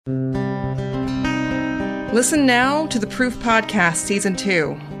Listen now to the Proof Podcast Season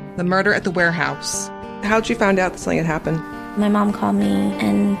 2, The Murder at the Warehouse. How'd you find out that something had happened? My mom called me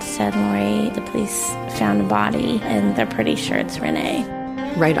and said, Lori, the police found a body and they're pretty sure it's Renee.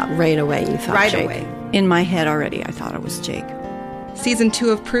 Right away you thought Right Jake. away. In my head already I thought it was Jake. Season 2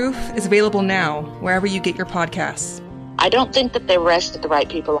 of Proof is available now, wherever you get your podcasts. I don't think that they arrested the right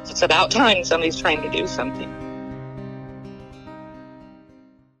people. It's about time somebody's trying to do something.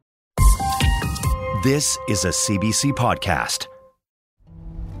 This is a CBC podcast.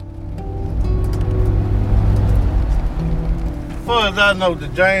 As far as I know, the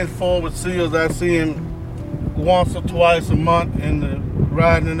James Forward Seals, I see him once or twice a month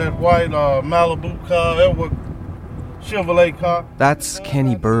riding in that white Malibu car, Chevrolet car. That's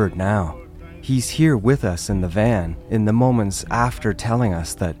Kenny Bird now. He's here with us in the van in the moments after telling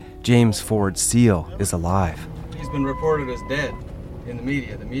us that James Ford Seal is alive. He's been reported as dead in the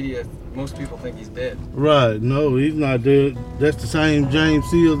media. Most people think he's dead. Right, no, he's not dead. That's the same James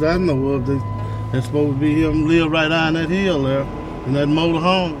Seals I know of. That's supposed to be him, live right down that hill there in that motor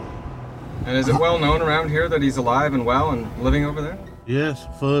home. And is it well known around here that he's alive and well and living over there? Yes,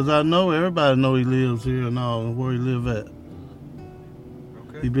 as far as I know, everybody know he lives here and all, and where he live at.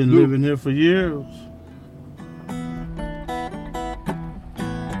 Okay. He's been living here for years.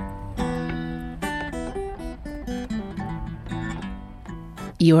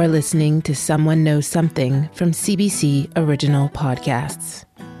 You are listening to Someone Knows Something from CBC Original Podcasts.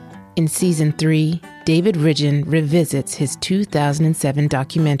 In Season 3, David Ridgen revisits his 2007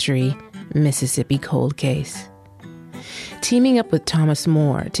 documentary, Mississippi Cold Case. Teaming up with Thomas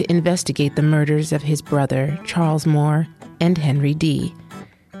Moore to investigate the murders of his brother, Charles Moore, and Henry D.,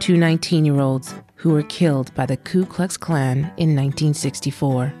 two 19-year-olds who were killed by the Ku Klux Klan in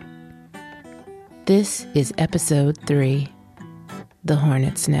 1964. This is Episode 3. The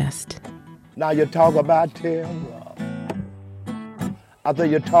Hornet's Nest. Now you talk about terror. After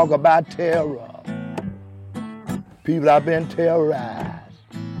you talk about terror, people have been terrorized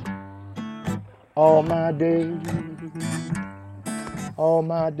all my days, all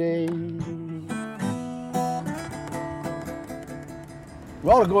my days. We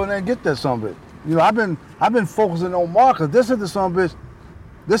ought to go in there and get that son of a bitch. You know, I've been focusing on Marcus. This is the son of a bitch.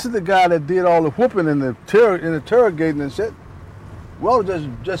 This is the guy that did all the whooping and the interrogating and shit. We ought to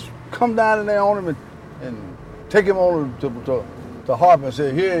just come down in there on him and take him on to Harper and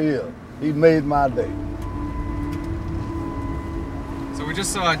say, here he is. He made my day. So we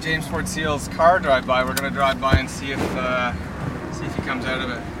just saw James Ford Seal's car drive by. We're going to drive by and see if he comes out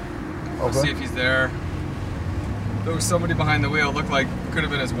of it. We'll Okay. see if he's there. There was somebody behind the wheel. It looked like could have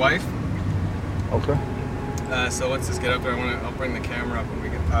been his wife. Okay. So let's just get up there. I'll bring the camera up when we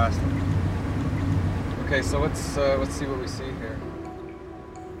get past him. Okay, so let's see what we see here.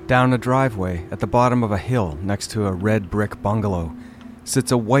 Down a driveway at the bottom of a hill next to a red brick bungalow sits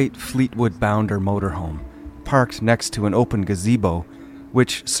a white Fleetwood Bounder motorhome, parked next to an open gazebo,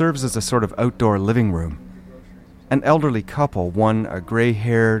 which serves as a sort of outdoor living room. An elderly couple, one a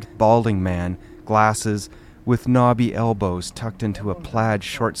gray-haired, balding man, glasses, with knobby elbows tucked into a plaid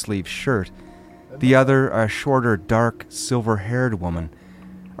short-sleeved shirt, the other a shorter, dark, silver-haired woman,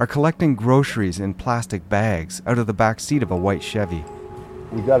 are collecting groceries in plastic bags out of the back seat of a white Chevy.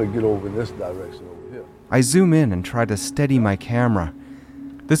 We got to get over in this direction over here. I zoom in and try to steady my camera.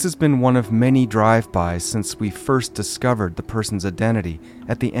 This has been one of many drive-bys since we first discovered the person's identity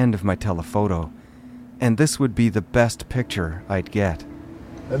at the end of my telephoto, and this would be the best picture I'd get.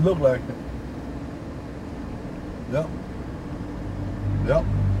 It looked like it. Yep. Yep.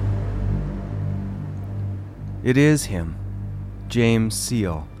 It is him, James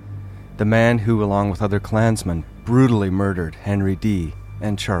Seal, the man who, along with other Klansmen, brutally murdered Henry D.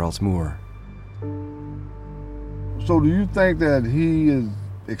 and Charles Moore. So do you think that he is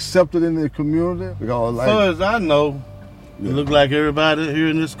accepted in the community? Because, As far as I know, it look like everybody here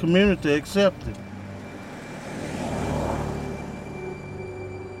in this community accepted.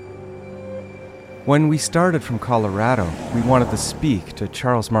 When we started from Colorado, we wanted to speak to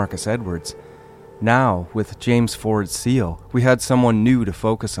Charles Marcus Edwards. Now, with James Ford Seal, we had someone new to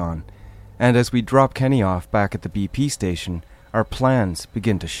focus on. And as we drop Kenny off back at the BP station, our plans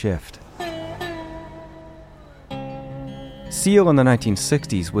begin to shift. Seal in the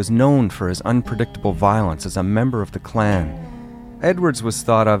 1960s was known for his unpredictable violence as a member of the Klan. Edwards was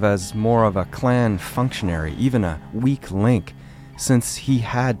thought of as more of a Klan functionary, even a weak link, since he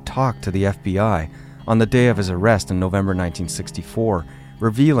had talked to the FBI on the day of his arrest in November 1964,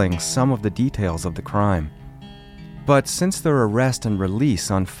 revealing some of the details of the crime. But since their arrest and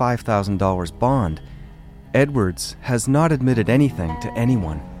release on $5,000 bond, Edwards has not admitted anything to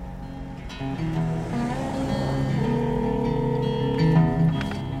anyone.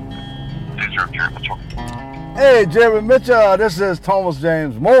 Hey, Jerry Mitchell, this is Thomas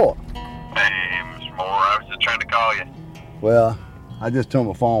James Moore. Hey, Mr. Moore, I was just trying to call you. Well, I just turned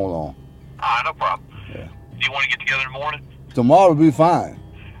my phone on. No problem. Yeah. Do you want to get together in the morning? Tomorrow will be fine.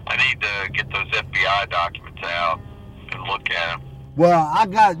 I need to get those FBI documents out and look at them. Well, I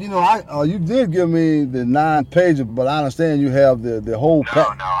got, you did give me the 9 pages, but I understand you have the whole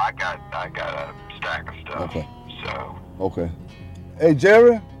pack. No, I got a stack of stuff. Okay. So. Okay. Hey,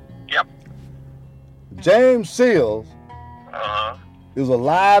 Jerry? Yep. James Seals is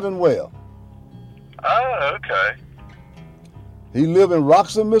alive and well. Oh, okay. He lives in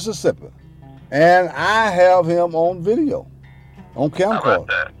Roxon, Mississippi. And I have him on video, on camcorder. How about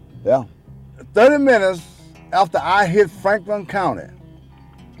that? Yeah. 30 minutes after I hit Franklin County.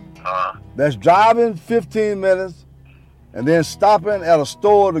 That's driving 15 minutes and then stopping at a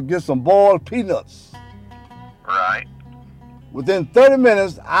store to get some boiled peanuts. Right. Within 30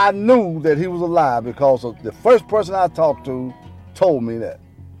 minutes, I knew that he was alive because of the first person I talked to told me that.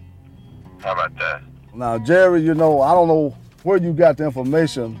 How about that? Now, Jerry, I don't know where you got the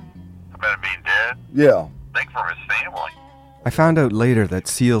information. About him being dead? Yeah. I think from his family. I found out later that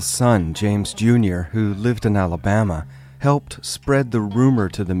Seal's son, James Jr., who lived in Alabama, helped spread the rumor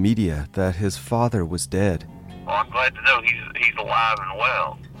to the media that his father was dead. Well, I'm glad to know he's alive and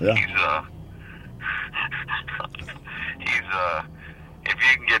well. Yeah. If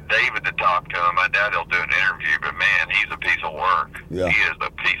you can get David to talk to him, I doubt he'll do an interview, but man, he's a piece of work. Yeah. He is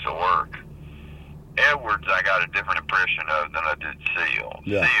a piece of work. Edwards, I got a different impression of than I did Seal.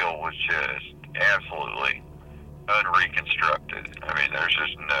 Yeah. Seal was just absolutely unreconstructed. I mean, there's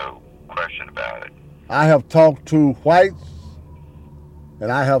just no question about it. I have talked to whites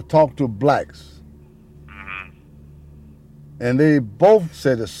and I have talked to blacks. Mm-hmm. And they both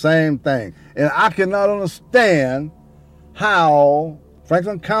say the same thing. And I cannot understand how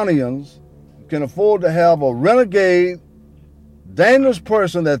Franklin Countyans can afford to have a renegade, dangerous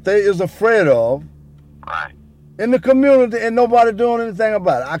person that they is afraid of in the community and nobody doing anything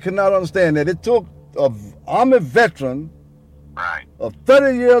about it. I cannot understand that. It took an Army veteran of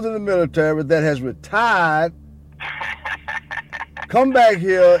 30 years in the military that has retired, come back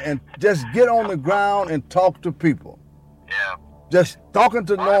here and just get on the ground and talk to people. Yeah. Just talking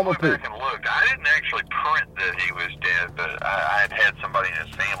to normal people. Back and look, I didn't actually print that he was dead, but I had somebody in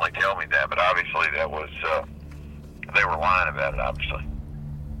his family tell me that, but obviously that was, they were lying about it, obviously.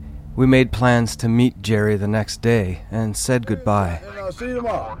 We made plans to meet Jerry the next day and said goodbye. And I'll see you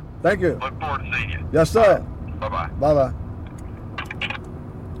tomorrow. Thank you. Look forward to seeing you. Yes, sir. Bye-bye. Bye-bye.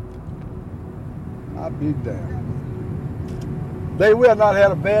 I'll be damned. They will not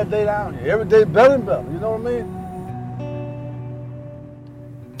have a bad day down here. Every day better and better. You know what I mean?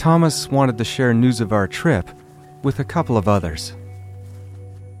 Thomas wanted to share news of our trip with a couple of others.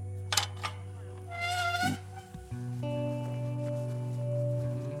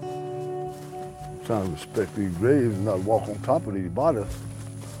 Trying to respect these graves and not walk on top of these bodies.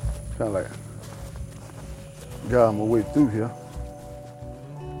 Kind of like guide my way through here.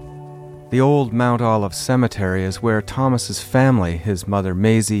 The old Mount Olive Cemetery is where Thomas's family, his mother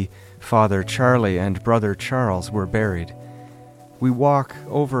Maisie, father Charlie, and brother Charles were buried. We walk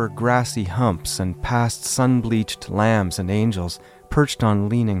over grassy humps and past sun-bleached lambs and angels perched on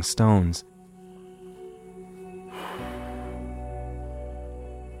leaning stones.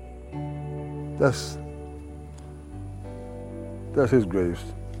 That's his grave.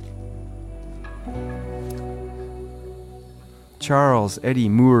 Charles Eddie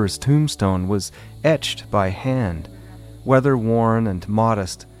Moore's tombstone was etched by hand, weather-worn and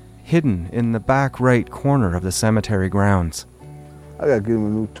modest, hidden in the back right corner of the cemetery grounds. I gotta give him a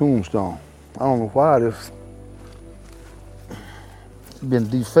new tombstone. I don't know why this been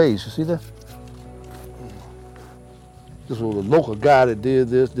defaced. You see that? This was a local guy that did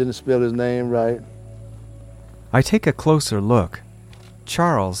this, didn't spell his name right. I take a closer look.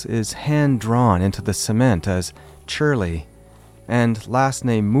 Charles is hand-drawn into the cement as Churley, and last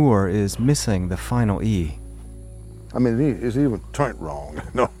name Moore is missing the final E. I mean, it's even turned wrong, you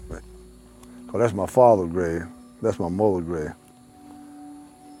know? Because that's my father's grave. That's my mother's grave.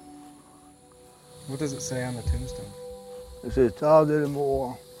 What does it say on the tombstone? It says Charles Eddie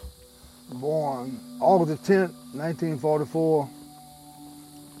Moore, born August 10th, 1944,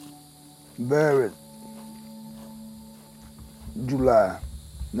 buried July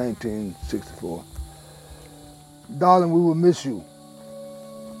 1964. Darling, we will miss you.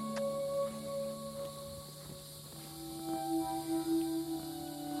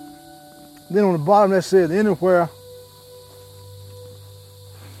 Then on the bottom that says anywhere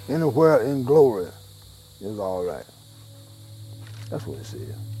in glory is all right. That's what it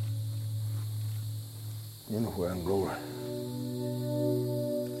says. Anywhere in glory.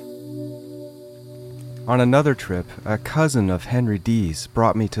 On another trip, a cousin of Henry D's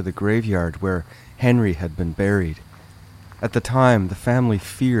brought me to the graveyard where Henry had been buried. At the time, the family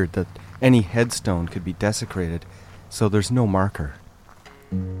feared that any headstone could be desecrated, so there's no marker.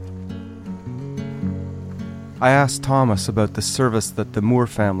 I asked Thomas about the service that the Moore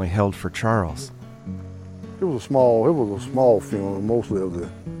family held for Charles. It was a small funeral, mostly of the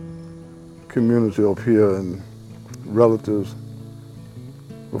community up here and relatives,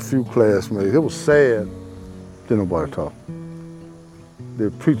 a few classmates. It was sad. Didn't nobody talk.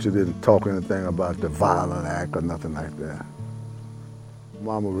 The preacher didn't talk anything about the violent act or nothing like that.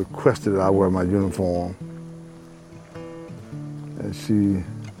 Mama requested that I wear my uniform, and she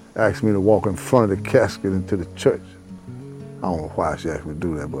asked me to walk in front of the casket into the church. I don't know why she asked me to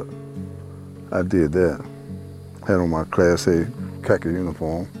do that, but I did that. Had on my Class A khaki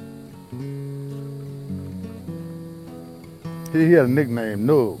uniform. He had a nickname,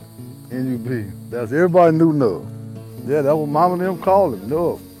 Nub, N-U-B. That's everybody knew Nub. Yeah, that's what Mama and them called him,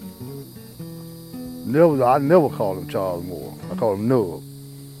 Nub. I never called him Charles Moore. I called him Nub.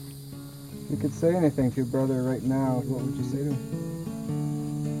 If you could say anything to your brother right now, what would you say to him?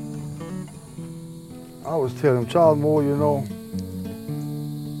 I was telling him, Charles Moore, you know,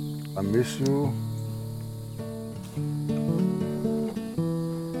 I miss you.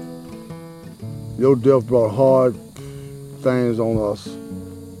 Your death brought hard things on us,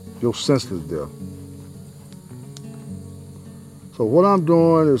 your senseless death. So what I'm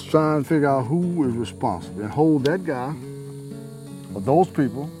doing is trying to figure out who is responsible and hold that guy or those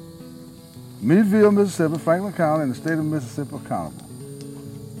people, Meadville, Mississippi, Franklin County, and the state of Mississippi accountable.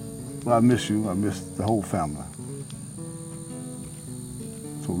 But I miss you, I miss the whole family.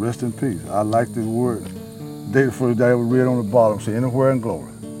 So rest in peace. I like the word. The day before that I would read on the bottom, say anywhere in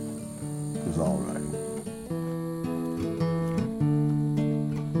glory. It's all right.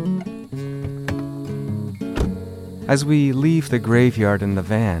 As we leave the graveyard in the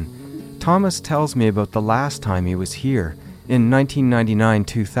van, Thomas tells me about the last time he was here, in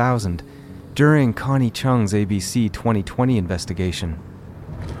 1999-2000, during Connie Chung's ABC 2020 investigation.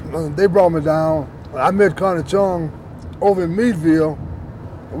 They brought me down. I met Connie Chung over in Meadville.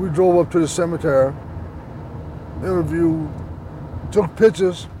 We drove up to the cemetery, interviewed, took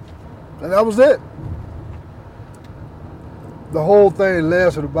pictures, and that was it. The whole thing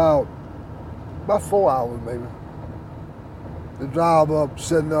lasted about 4 hours, maybe. The drive up,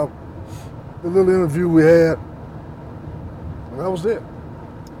 setting up, the little interview we had, and that was it.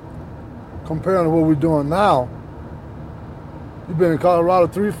 Comparing to what we're doing now, we've been in Colorado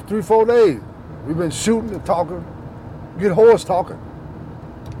three, 4 days. We've been shooting and talking, get horse talking.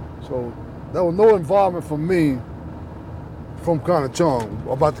 So there was no involvement from me, from Connie Chung,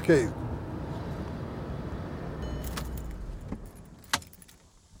 about the case.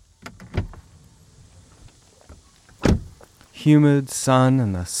 Humid sun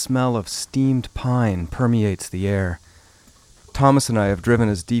and the smell of steamed pine permeates the air. Thomas and I have driven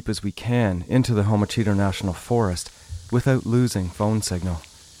as deep as we can into the Homachito National Forest without losing phone signal.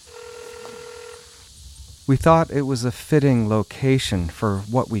 We thought it was a fitting location for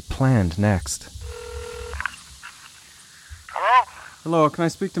what we planned next. Hello? Hello, can I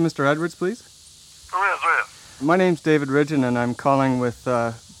speak to Mr. Edwards, please? Who is this? My name's David Ridgen, and I'm calling with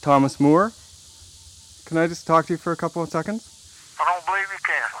Thomas Moore. Can I just talk to you for a couple of seconds? I don't believe you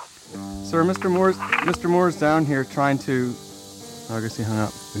can. Sir, Mr. Moore's down here trying to... Oh, I guess he hung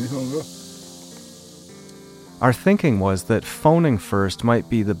up. He hung up? Our thinking was that phoning first might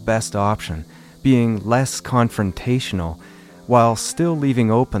be the best option, being less confrontational, while still leaving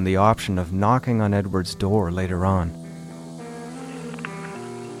open the option of knocking on Edward's door later on.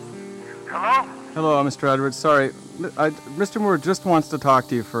 Hello? Hello, Mr. Edwards. Sorry, Mr. Moore just wants to talk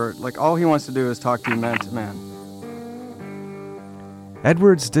to you for... all he wants to do is talk to you man to man.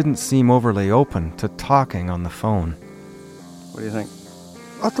 Edwards didn't seem overly open to talking on the phone. What do you think?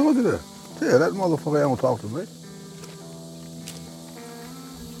 I told you that. Yeah, that motherfucker ain't gonna talk to me.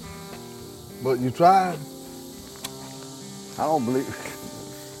 But you tried. I don't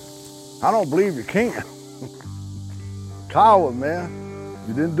believe you can. Coward, man.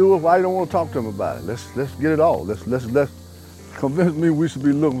 You didn't do it. Why you don't want to talk to him about it? Let's get it all. Let's convince me we should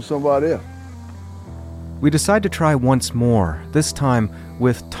be looking for somebody else. We decide to try once more, this time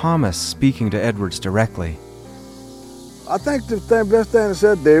with Thomas speaking to Edwards directly. I think the best thing to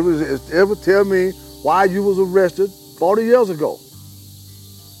say, David, is to ever tell me why you was arrested 40 years ago.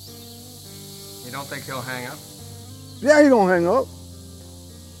 You don't think he'll hang up? Yeah, he gonna hang up.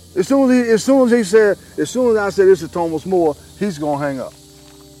 As soon as I said this is Thomas Moore, he's gonna hang up.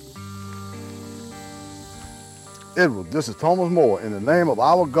 Edward, this is Thomas Moore. In the name of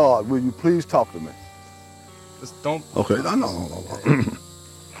our God, will you please talk to me? Just don't. Okay, no.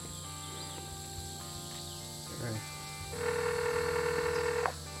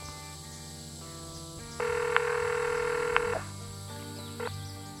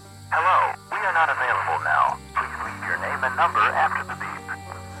 Hello, we are not available now. Please leave your name and number after the beep.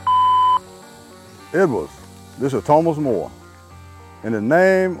 Edwards, this is Thomas Moore. In the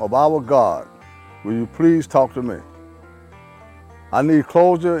name of our God, will you please talk to me? I need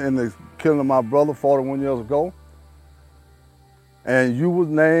closure in the killing of my brother 41 years ago. And you was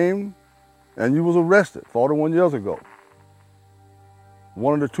named and you was arrested 41 years ago.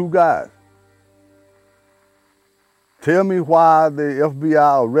 One of the two guys. Tell me why the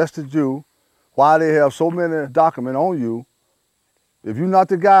FBI arrested you, why they have so many documents on you. If you're not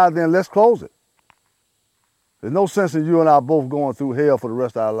the guy, then let's close it. There's no sense in you and I both going through hell for the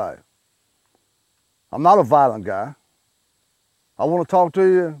rest of our life. I'm not a violent guy. I want to talk to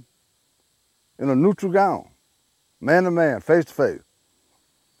you in a neutral gown, man to man, face to face.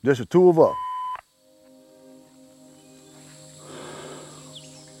 Just the two of us.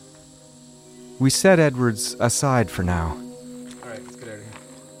 We set Edwards aside for now. All right, let's get out of here.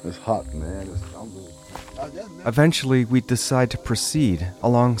 It's hot, man. Eventually, we decide to proceed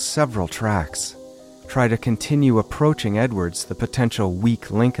along several tracks. Try to continue approaching Edwards, the potential weak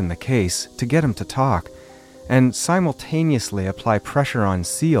link in the case, to get him to talk, and simultaneously apply pressure on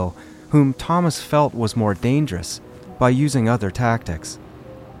Seal, whom Thomas felt was more dangerous, by using other tactics.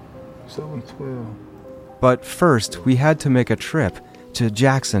 712. But first, we had to make a trip to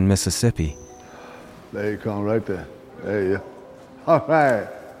Jackson, Mississippi. There you come, right there. There you. All right.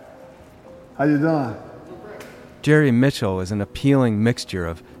 How you doing? Jerry Mitchell is an appealing mixture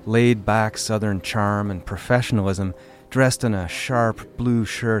of laid-back Southern charm and professionalism, dressed in a sharp blue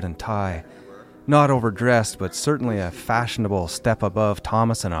shirt and tie. Not overdressed, but certainly a fashionable step above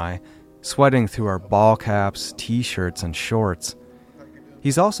Thomas and I, sweating through our ball caps, t-shirts, and shorts.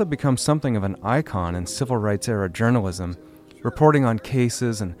 He's also become something of an icon in civil rights-era journalism, reporting on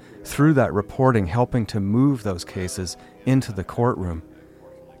cases and, through that reporting, helping to move those cases into the courtroom.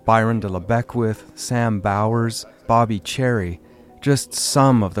 Byron de la Beckwith, Sam Bowers, Bobby Cherry, just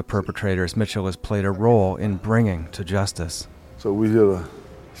some of the perpetrators Mitchell has played a role in bringing to justice. So we here to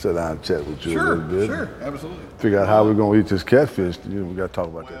sit down and chat with you a little bit. Sure, absolutely. Figure out how we're going to eat this catfish. We got to talk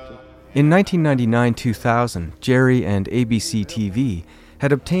about that too. In 1999-2000, Jerry and ABC TV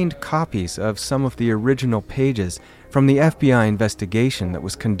had obtained copies of some of the original pages from the FBI investigation that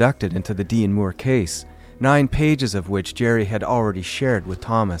was conducted into the Dean Moore case, 9 pages of which Jerry had already shared with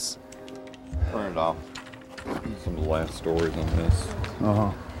Thomas. Turn it off. Some of the last stories on this.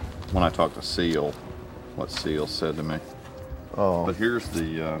 When I talked to Seal, what Seal said to me. But here's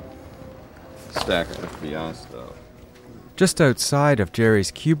the stack of FBI stuff. Just outside of Jerry's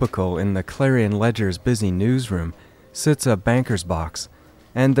cubicle in the Clarion Ledger's busy newsroom sits a banker's box,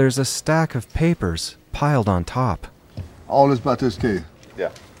 and there's a stack of papers piled on top. All this about this case?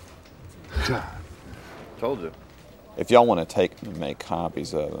 Yeah. Told you. If y'all want to take them and make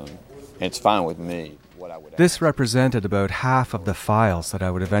copies of them, it's fine with me. This represented about half of the files that I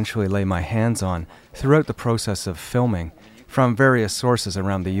would eventually lay my hands on throughout the process of filming, from various sources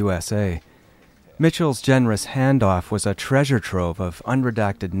around the USA. Mitchell's generous handoff was a treasure trove of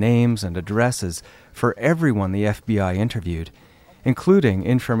unredacted names and addresses for everyone the FBI interviewed, including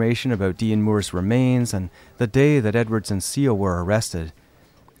information about Dean Moore's remains and the day that Edwards and Seal were arrested.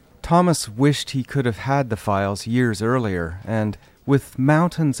 Thomas wished he could have had the files years earlier, and with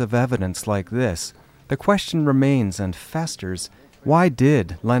mountains of evidence like this, the question remains and festers, why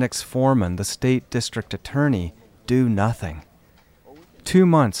did Lennox Foreman, the state district attorney, do nothing? 2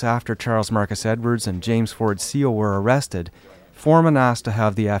 months after Charles Marcus Edwards and James Ford Seal were arrested, Foreman asked to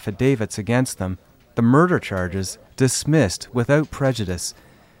have the affidavits against them, the murder charges, dismissed without prejudice,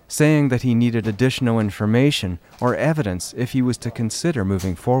 saying that he needed additional information or evidence if he was to consider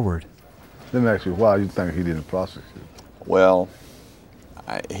moving forward. Let me ask you, why you think he didn't prosecute? Well,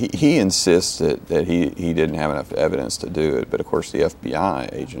 he insisted that he didn't have enough evidence to do it, but of course the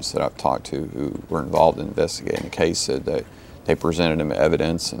FBI agents that I've talked to who were involved in investigating the case said that they presented him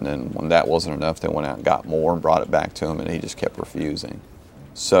evidence, and then when that wasn't enough, they went out and got more and brought it back to him, and he just kept refusing.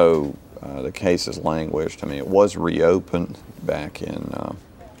 So the case has languished. I mean, it was reopened back in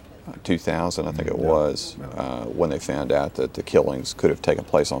 2000, I think it was, when they found out that the killings could have taken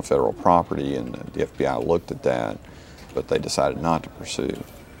place on federal property, and the FBI looked at that, but they decided not to pursue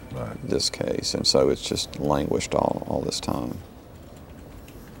this case, and so it's just languished all this time.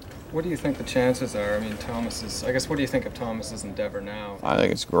 What do you think the chances are? I mean, what do you think of Thomas's endeavor now? I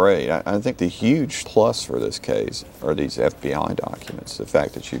think it's great. I think the huge plus for this case are these FBI documents. The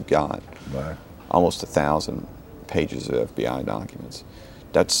fact that you've got almost 1,000 pages of FBI documents.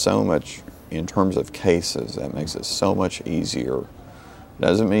 That's so much, in terms of cases, that makes it so much easier.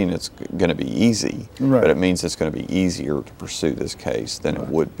 Doesn't mean it's going to be easy, but it means it's going to be easier to pursue this case than it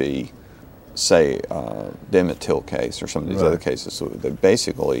would be, say, the Emmett Till case or some of these other cases. So they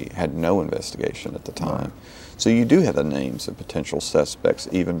basically had no investigation at the time. So you do have the names of potential suspects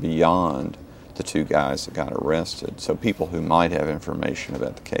even beyond the 2 guys that got arrested. So people who might have information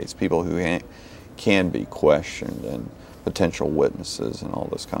about the case, people who can be questioned, and potential witnesses and all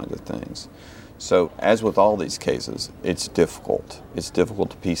those kinds of things. So as with all these cases, it's difficult. It's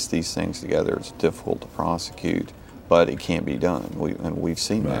difficult to piece these things together. It's difficult to prosecute. But it can be done, we've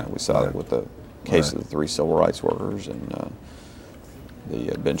seen that. We saw it with the case of the 3 civil rights workers, and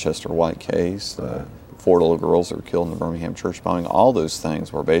the Benchester White case, the 4 little girls that were killed in the Birmingham church bombing. All those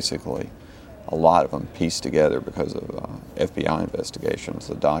things were basically, a lot of them pieced together because of FBI investigations,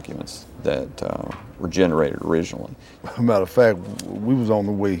 the documents that were generated originally. Matter of fact, we was on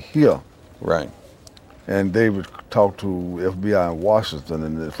the way here. Right. And David talked to FBI in Washington,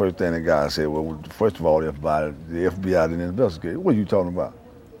 and the first thing the guy said, well, first of all, the FBI didn't investigate. What are you talking about?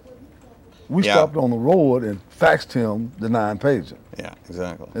 We stopped on the road and faxed him the 9-pager. Yeah,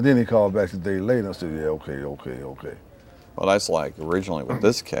 exactly. And then he called back a day later and said, yeah, okay. Well, that's like originally with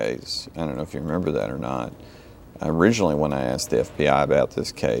this case, I don't know if you remember that or not. Originally, when I asked the FBI about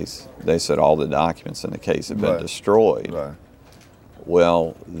this case, they said all the documents in the case had been destroyed. Right.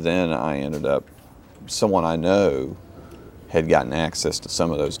 Well, then I ended up, someone I know had gotten access to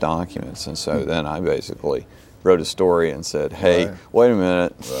some of those documents, and so then I basically wrote a story and said, hey, wait a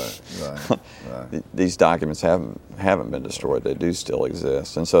minute, these documents haven't been destroyed, they do still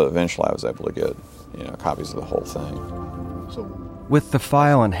exist. And so eventually I was able to get copies of the whole thing. With the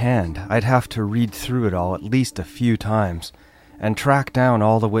file in hand, I'd have to read through it all at least a few times and track down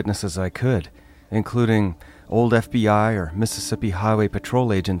all the witnesses I could, including old FBI or Mississippi Highway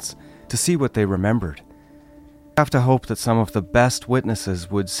Patrol agents, to see what they remembered. I have to hope that some of the best witnesses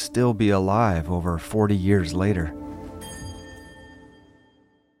would still be alive over 40 years later.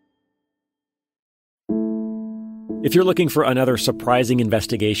 If you're looking for another surprising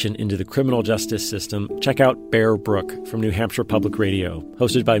investigation into the criminal justice system, check out Bear Brook from New Hampshire Public Radio,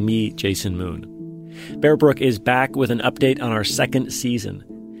 hosted by me, Jason Moon. Bear Brook is back with an update on our 2nd season.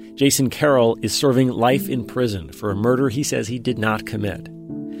 Jason Carroll is serving life in prison for a murder he says he did not commit.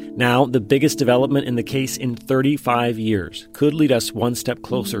 Now, the biggest development in the case in 35 years could lead us one step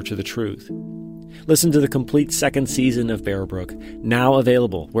closer to the truth. Listen to the complete 2nd season of Bear Brook, now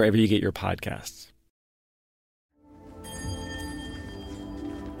available wherever you get your podcasts.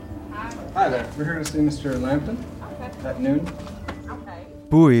 Hi there. We're here to see Mr. Lampton at noon.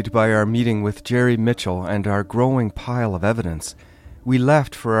 Buoyed by our meeting with Jerry Mitchell and our growing pile of evidence, we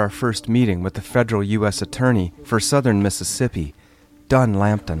left for our first meeting with the federal U.S. Attorney for Southern Mississippi, Dunn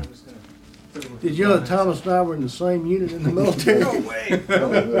Lampton. Did you and Thomas and I were in the same unit in the military? No way.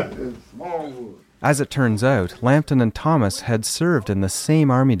 As it turns out, Lampton and Thomas had served in the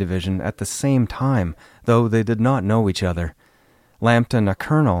same Army division at the same time, though they did not know each other. Lampton a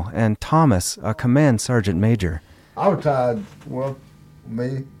colonel and Thomas a command sergeant major. I retired,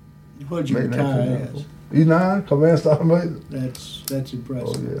 May. What'd you retire as? E9, command sergeant major. That's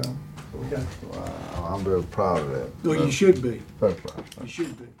impressive. Oh, yeah. Wow, I'm very proud of that. Well, you should be. Very proud. You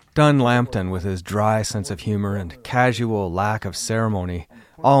should be. Dunn Lampton, with his dry sense of humor and casual lack of ceremony,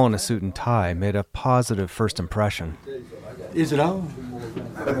 all in a suit and tie, made a positive first impression. Is it on?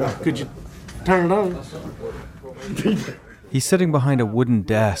 Could you turn it on? He's sitting behind a wooden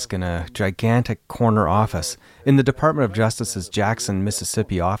desk in a gigantic corner office in the Department of Justice's Jackson,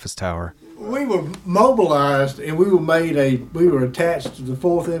 Mississippi office tower. We were mobilized and we were attached to the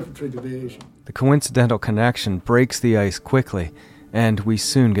 4th Infantry Division. The coincidental connection breaks the ice quickly, and we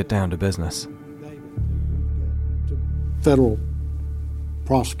soon get down to business. Federal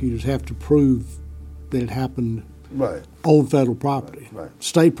prosecutors have to prove that it happened on federal property.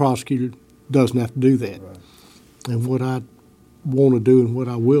 State prosecutor doesn't have to do that. And what I want to do and what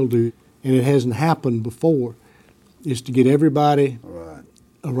I will do, and it hasn't happened before, is to get everybody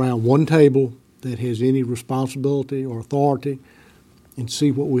around one table that has any responsibility or authority and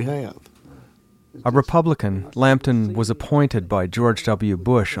see what we have. A Republican, Lampton was appointed by George W.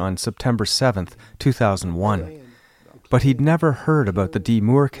 Bush on September 7th, 2001. But he'd never heard about the D.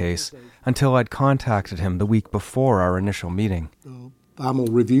 Moore case until I'd contacted him the week before our initial meeting. I'm going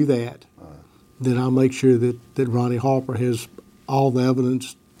to review that. Then I'll make sure that Ronnie Harper has all the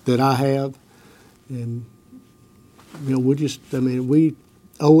evidence that I have. And, we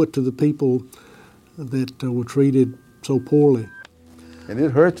owe it to the people that were treated so poorly. And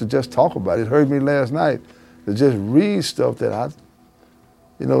it hurt to just talk about it. It hurt me last night to just read stuff that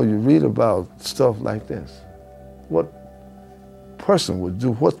you read about stuff like this. What person would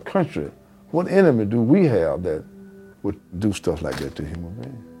do, what country, what enemy do we have that would do stuff like that to human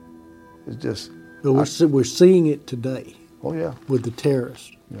beings? It's just... But we're seeing it today. Oh, yeah. With the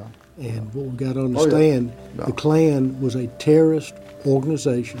terrorists. Yeah. And what we've got to understand, the Klan was a terrorist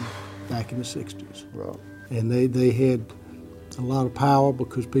organization back in the 60s. Right. And they had a lot of power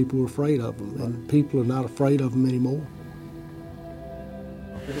because people were afraid of them. Right. And people are not afraid of them anymore.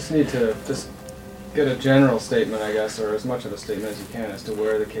 We just need to get a general statement, I guess, or as much of a statement as you can as to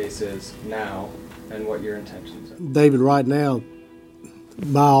where the case is now and what your intentions are. David, right now,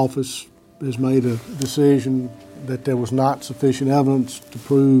 my office has made a decision that there was not sufficient evidence to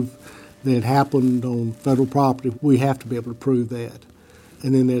prove that it happened on federal property. We have to be able to prove that.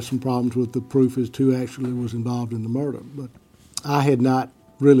 And then there's some problems with the proof as to who actually was involved in the murder. But I had not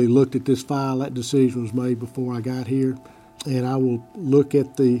really looked at this file. That decision was made before I got here. And I will look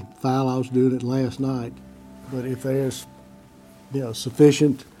at the file. I was doing it last night. But if there's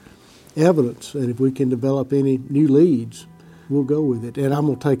sufficient evidence and if we can develop any new leads, we'll go with it. And I'm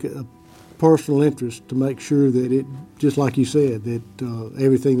going to take a personal interest to make sure that it, just like you said, that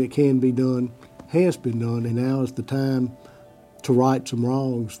everything that can be done has been done, and now is the time to right some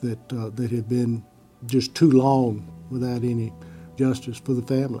wrongs that have been just too long without any justice for the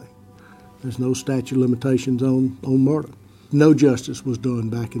family. There's no statute of limitations on murder. No justice was done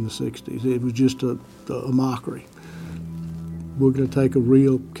back in the 60s. It was just a mockery. We're going to take a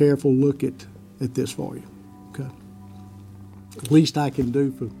real careful look at this for you. Okay. Least I can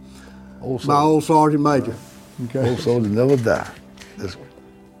do for my old Sergeant Major. Okay. Old soldiers never die. That's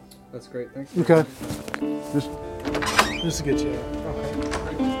great. Thanks. Okay. Just to get you out.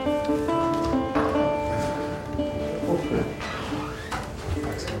 Okay.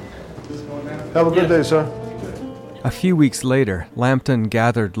 Have a good day, sir. A few weeks later, Lambton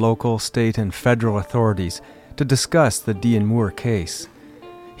gathered local, state, and federal authorities to discuss the Dee and Moore case.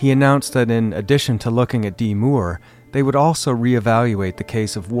 He announced that in addition to looking at Dee Moore, they would also reevaluate the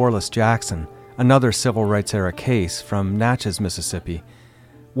case of Warless Jackson, another civil rights-era case from Natchez, Mississippi.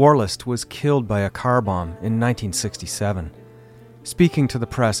 Warless was killed by a car bomb in 1967. Speaking to the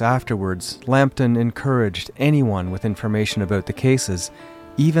press afterwards, Lambton encouraged anyone with information about the cases,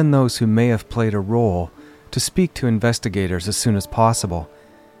 even those who may have played a role, to speak to investigators as soon as possible.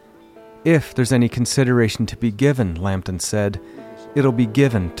 If there's any consideration to be given, Lambton said, it'll be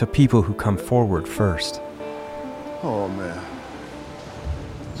given to people who come forward first. Oh, man.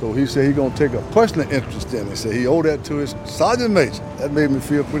 So he said he's going to take a personal interest in it. He said he owed that to his Sergeant Major. That made me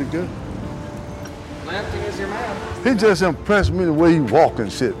feel pretty good. Lambton is your man. He just impressed me the way he walk and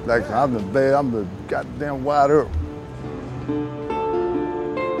shit. Like, I'm the goddamn Wyatt Earp.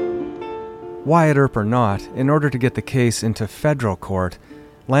 Wyatt Earp or not, in order to get the case into federal court,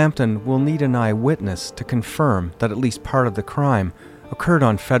 Lambton will need an eyewitness to confirm that at least part of the crime occurred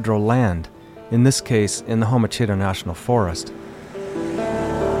on federal land, in this case in the Homachito National Forest.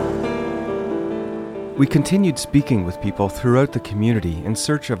 We continued speaking with people throughout the community in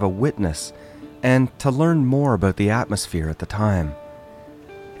search of a witness and to learn more about the atmosphere at the time.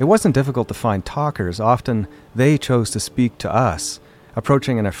 It wasn't difficult to find talkers. Often they chose to speak to us,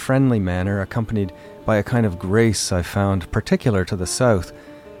 approaching in a friendly manner accompanied by a kind of grace I found particular to the South,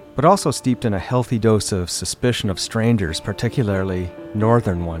 but also steeped in a healthy dose of suspicion of strangers, particularly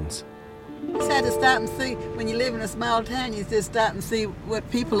northern ones. You just had to stop and see. When you live in a small town, you just stop and see what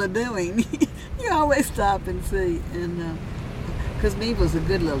people are doing. You always stop and see. And because Meadville's a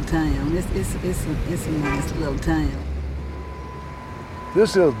good little town. It's a nice little town.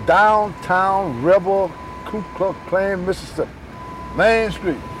 This is downtown Rebel Ku Klux Klan, Mississippi. Main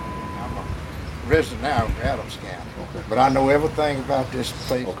Street. I'm a resident now of Adams County, but I know everything about this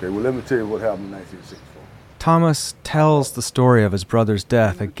place. Okay, well, let me tell you what happened in 1964. Thomas tells the story of his brother's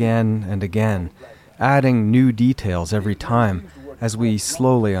death again and again, adding new details every time as we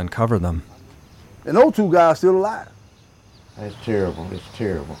slowly uncover them. And those two guys still alive. That's terrible. It's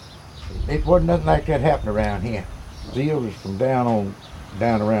terrible. It wasn't nothing like that happened around here. Zeal was from down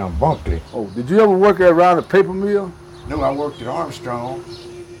around Bunkley. Oh, did you ever work around the paper mill? No, I worked at Armstrong.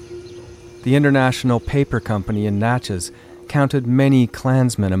 The International Paper Company in Natchez counted many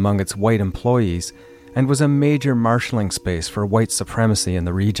Klansmen among its white employees and was a major marshalling space for white supremacy in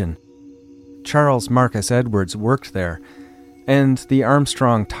the region. Charles Marcus Edwards worked there, and the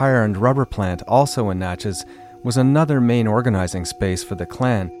Armstrong Tire and Rubber Plant, also in Natchez, was another main organizing space for the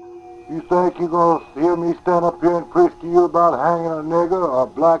Klan. You think you're going to hear me stand up here and preach to you about hanging a nigger, or a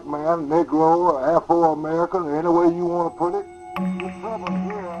black man, Negro, or Afro-American, any way you want to put it?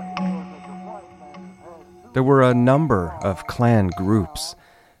 There were a number of Klan groups.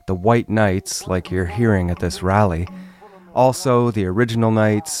 The White Knights, like you're hearing at this rally. Also the Original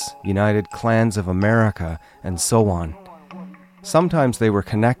Knights, United Klans of America, and so on. Sometimes they were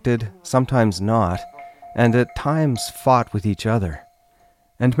connected, sometimes not, and at times fought with each other.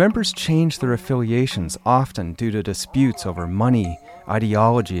 And members changed their affiliations often due to disputes over money,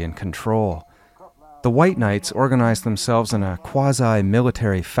 ideology, and control. The White Knights organized themselves in a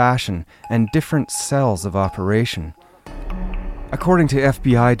quasi-military fashion and different cells of operation. According to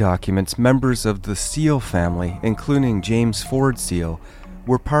FBI documents, members of the Seal family, including James Ford Seal,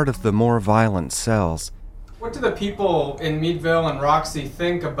 were part of the more violent cells. What do the people in Meadville and Roxy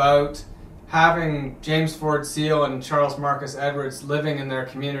think about having James Ford Seal and Charles Marcus Edwards living in their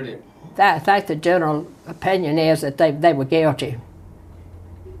community? I think the general opinion is that they were guilty,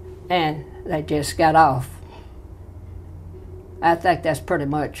 and they just got off. I think that's pretty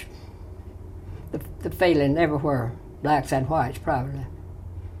much the feeling everywhere, blacks and whites probably.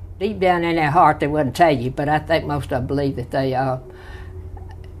 Deep down in their heart they wouldn't tell you, but I think most of them believe that they're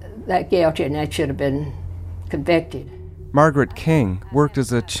guilty and they should have been convicted. Margaret King worked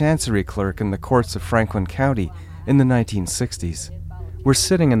as a chancery clerk in the courts of Franklin County in the 1960s. We're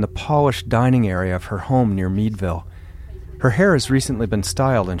sitting in the polished dining area of her home near Meadville. Her hair has recently been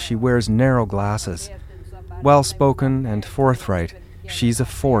styled and she wears narrow glasses. Well-spoken and forthright, she's a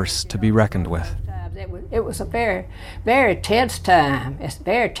force to be reckoned with. It was a very, very tense time. It's a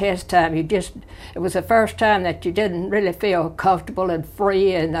very tense time. It was the first time that you didn't really feel comfortable and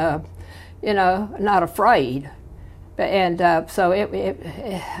free and, not afraid. So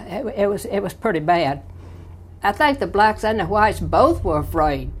it was pretty bad. I think the blacks and the whites both were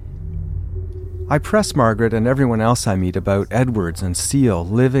afraid. I press Margaret and everyone else I meet about Edwards and Seal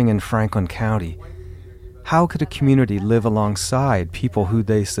living in Franklin County. How could a community live alongside people who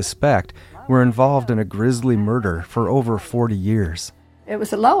they suspect were involved in a grisly murder for over 40 years? It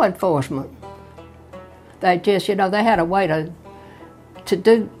was the law enforcement. They just, they had a way to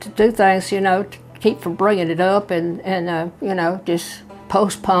do things, to keep from bringing it up and just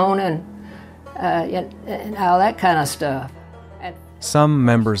postpone and all that kind of stuff. Some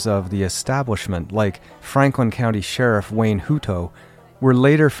members of the establishment, like Franklin County Sheriff Wayne Hutto, were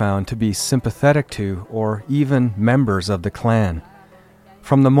later found to be sympathetic to or even members of the Klan.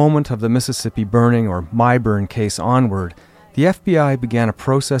 From the moment of the Mississippi burning or Myburn case onward, the FBI began a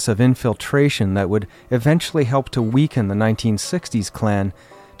process of infiltration that would eventually help to weaken the 1960s Klan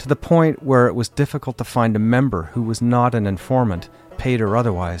to the point where it was difficult to find a member who was not an informant, paid or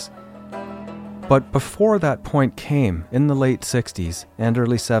otherwise. But before that point came, in the late 60s and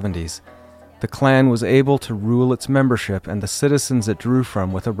early 70s, the Klan was able to rule its membership and the citizens it drew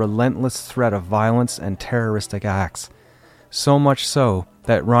from with a relentless threat of violence and terroristic acts. So much so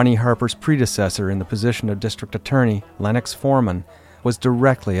that Ronnie Harper's predecessor in the position of district attorney, Lennox Foreman, was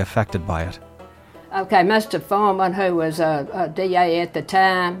directly affected by it. Okay, Mr. Foreman, who was a DA at the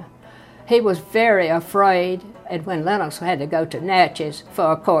time, he was very afraid, and when Lennox had to go to Natchez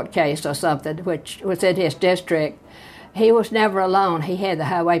for a court case or something, which was in his district, he was never alone. He had the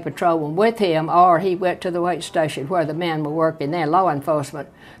highway patrolman with him, or he went to the wait station where the men were working there, law enforcement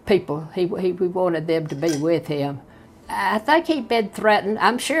people. He wanted them to be with him. I think he'd been threatened.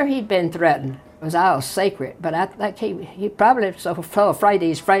 I'm sure he'd been threatened. It was all secret, but I think he probably was so afraid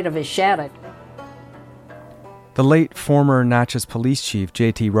he's afraid of his shadow. The late former Natchez Police Chief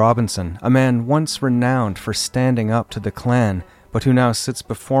J.T. Robinson, a man once renowned for standing up to the Klan, but who now sits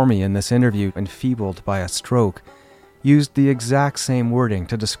before me in this interview enfeebled by a stroke, used the exact same wording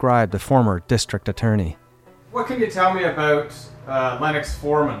to describe the former district attorney. What can you tell me about Lennox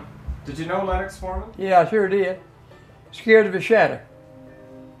Foreman? Did you know Lennox Foreman? Yeah, I sure did. Scared of his shadow.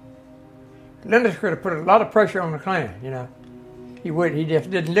 Lennox could have put a lot of pressure on the Klan, He just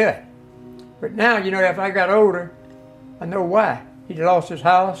didn't do it. But now, after I got older, I know why. He'd lost his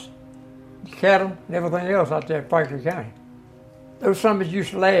house, his cattle, and everything else out there in Franklin County. Those summers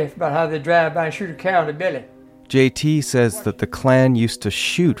used to laugh about how they'd drive by and shoot a cow in the belly. JT says that the Klan used to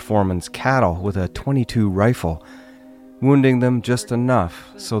shoot Foreman's cattle with a .22 rifle, wounding them just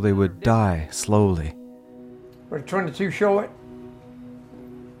enough so they would die slowly. With a .22 short,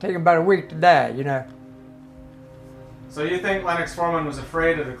 take him about a week to die, So you think Lennox Foreman was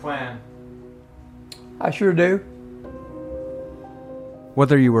afraid of the Klan? I sure do.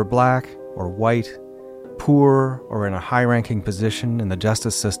 Whether you were black or white, poor or in a high-ranking position in the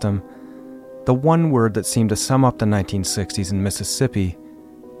justice system, the one word that seemed to sum up the 1960s in Mississippi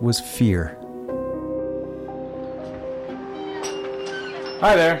was fear.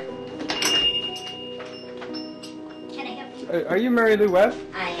 Hi there. Are you Mary Lou Webb?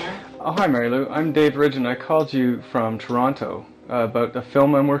 I am. Oh, hi, Mary Lou. I'm Dave Ridgen. I called you from Toronto about a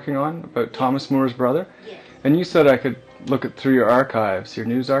film I'm working on about Thomas Moore's brother. Yes. And you said I could look it through your archives, your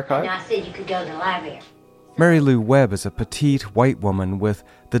news archive. And I said you could go to the library. Mary Lou Webb is a petite white woman with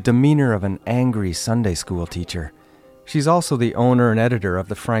the demeanor of an angry Sunday school teacher. She's also the owner and editor of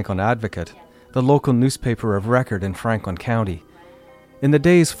the Franklin Advocate, the local newspaper of record in Franklin County. In the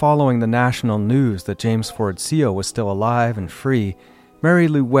days following the national news that James Ford Seal was still alive and free, Mary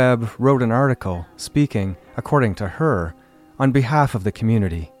Lou Webb wrote an article speaking, according to her, on behalf of the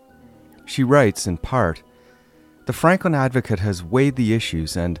community. She writes, in part, "The Franklin Advocate has weighed the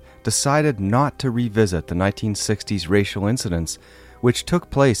issues and decided not to revisit the 1960s racial incidents which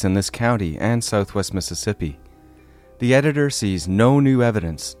took place in this county and southwest Mississippi. The editor sees no new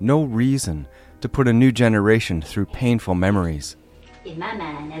evidence, no reason to put a new generation through painful memories. In my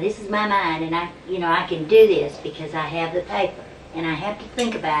mind, now this is my mind, and I can do this because I have the paper, and I have to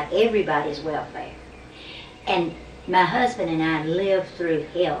think about everybody's welfare. And my husband and I lived through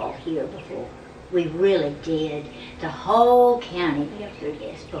hell here before. We really did. The whole county lived through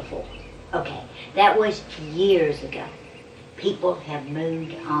this before. Okay, that was years ago. People have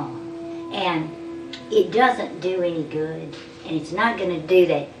moved on. And it doesn't do any good, and it's not going to do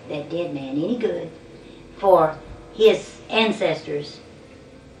that dead man any good for his ancestors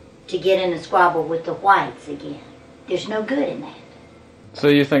to get in a squabble with the whites again. There's no good in that. So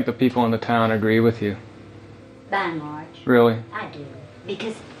you think the people in the town agree with you? By and large. Really? I do.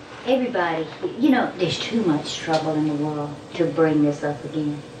 Because everybody, there's too much trouble in the world to bring this up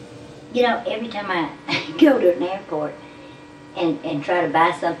again. Every time I go to an airport and try to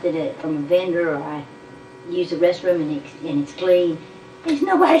buy something from a vendor, or I use the restroom and it's clean, there's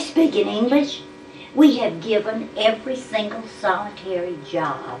nobody speaking English. We have given every single solitary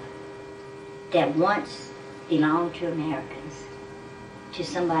job that once belonged to Americans to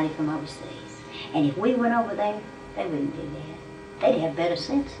somebody from overseas. And if we went over there, they wouldn't do that. They'd have better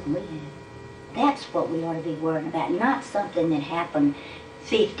sense than we have. That's what we ought to be worrying about, not something that happened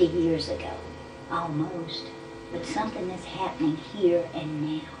 50 years ago, almost, but something that's happening here and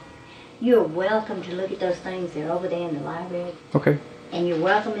now. You're welcome to look at those things. They're over there in the library. Okay. And you're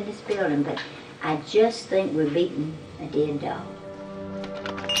welcome in this building, but I just think we're beating a dead dog.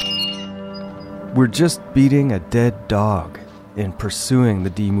 We're just beating a dead dog in pursuing the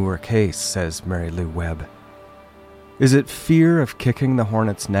D. Moore case, says Mary Lou Webb. Is it fear of kicking the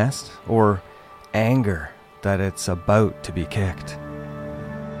hornet's nest, or anger that it's about to be kicked?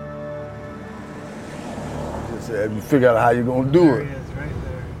 Just have you figure out how you're going to do it. It's right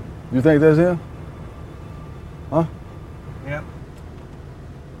there. You think that's him? Huh? Yep.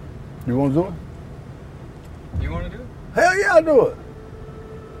 You want to do it? You want to do it? Hell yeah, I'll do it.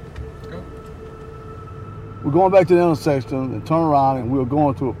 Go. We're going back to the intersection and turn around, and we're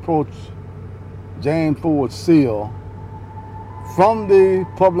going to approach James Ford Seal from the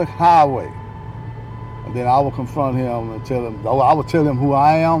public highway. And then I will confront him and I will tell him who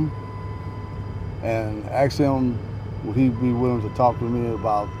I am and ask him would he be willing to talk to me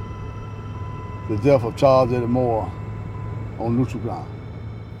about the death of Charles Eddie Moore on neutral ground.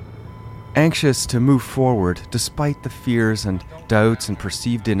 Anxious to move forward despite the fears and doubts and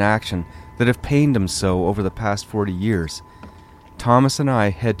perceived inaction that have pained him so over the past 40 years, Thomas and I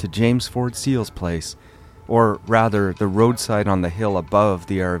head to James Ford Seal's place, or rather the roadside on the hill above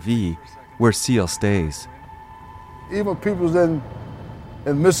the RV where Seal stays. Even people in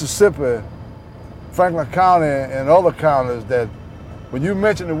Mississippi, Franklin County and other counties, that when you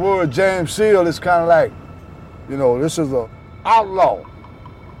mention the word James Seal, it's kind of like, this is an outlaw.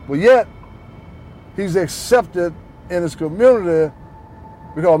 But yet, he's accepted in his community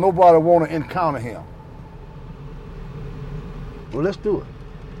because nobody want to encounter him. Well, let's do it.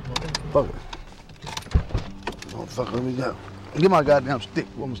 Fuck it. Don't fuck with me down. Give my goddamn stick.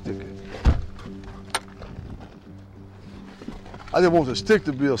 Where my stick at? I just want the stick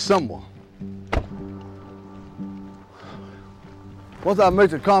to be a symbol. Once I make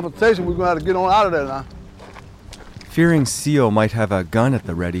the confrontation, we're going to have to get on out of there now. Fearing Seal might have a gun at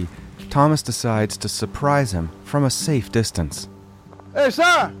the ready, Thomas decides to surprise him from a safe distance. Hey,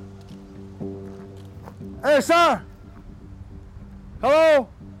 sir! Hey, sir! Hello?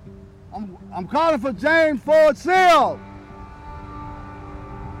 I'm calling for James Ford Seal.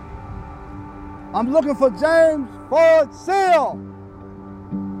 I'm looking for James Ford Seal.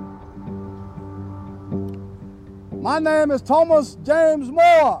 My name is Thomas James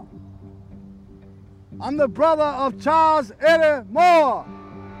Moore. I'm the brother of Charles Eddie Moore.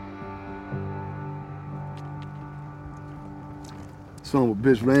 Son of a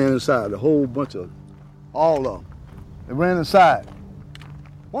bitch ran inside, a whole bunch of, all of them. They ran inside.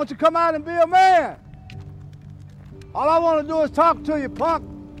 Why don't you come out and be a man? All I want to do is talk to you, punk.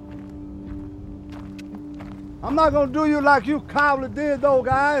 I'm not going to do you like you cowardly did, though,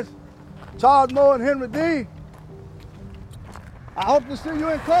 guys. Charles Moore and Henry D. I hope to see you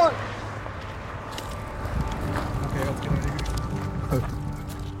in court.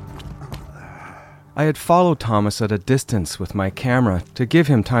 I had followed Thomas at a distance with my camera to give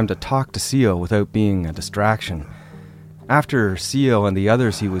him time to talk to Seal without being a distraction. After Seal and the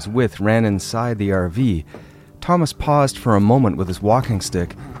others he was with ran inside the RV, Thomas paused for a moment with his walking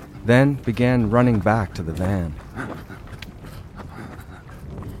stick, then began running back to the van.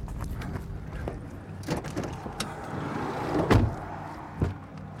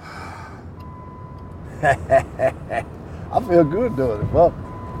 I feel good doing it, fuck.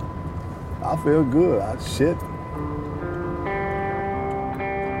 I feel good. Shit.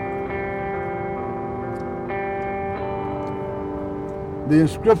 The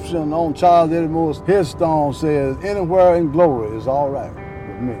inscription on Charles Eddie Moore's headstone says, "Anywhere in glory is all right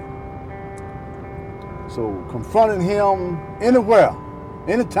with me." So confronting him anywhere,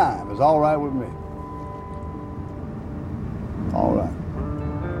 anytime is all right with me. All right.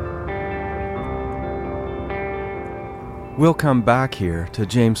 We'll come back here to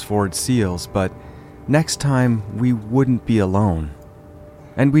James Ford Seals, but next time we wouldn't be alone.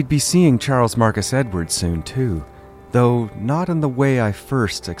 And we'd be seeing Charles Marcus Edwards soon too, though not in the way I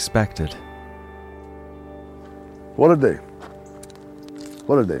first expected. What a day.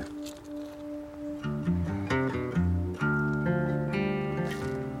 What a day.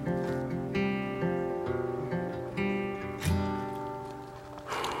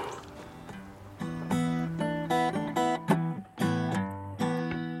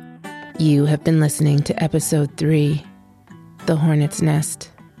 You have been listening to Episode 3, The Hornet's Nest.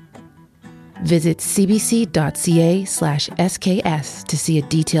 Visit cbc.ca/SKS to see a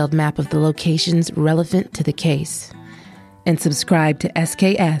detailed map of the locations relevant to the case. And subscribe to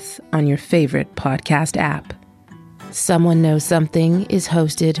SKS on your favorite podcast app. Someone Knows Something is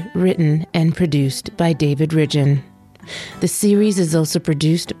hosted, written, and produced by David Ridgen. The series is also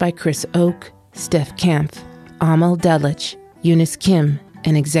produced by Chris Oak, Steph Kampf, Amal Delich, Eunice Kim,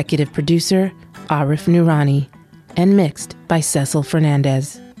 and executive producer Arif Noorani, and mixed by Cecil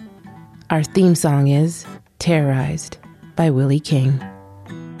Fernandez. Our theme song is Terrorized by Willie King.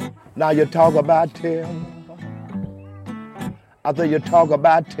 Now you talk about terror. After you talk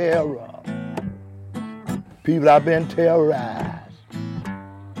about terror, people have been terrorized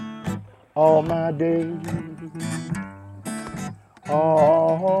all my days.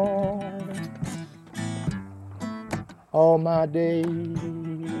 All my days.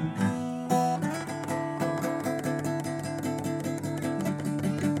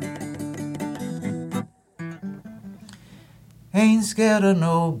 Ain't scared of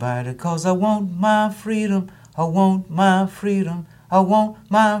nobody, 'cause I want my freedom. I want my freedom. I want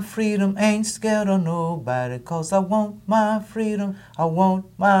my freedom. Ain't scared of nobody, 'cause I want my freedom. I want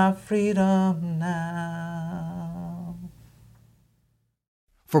my freedom now.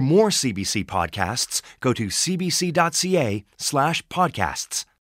 For more CBC podcasts, go to cbc.ca/podcasts.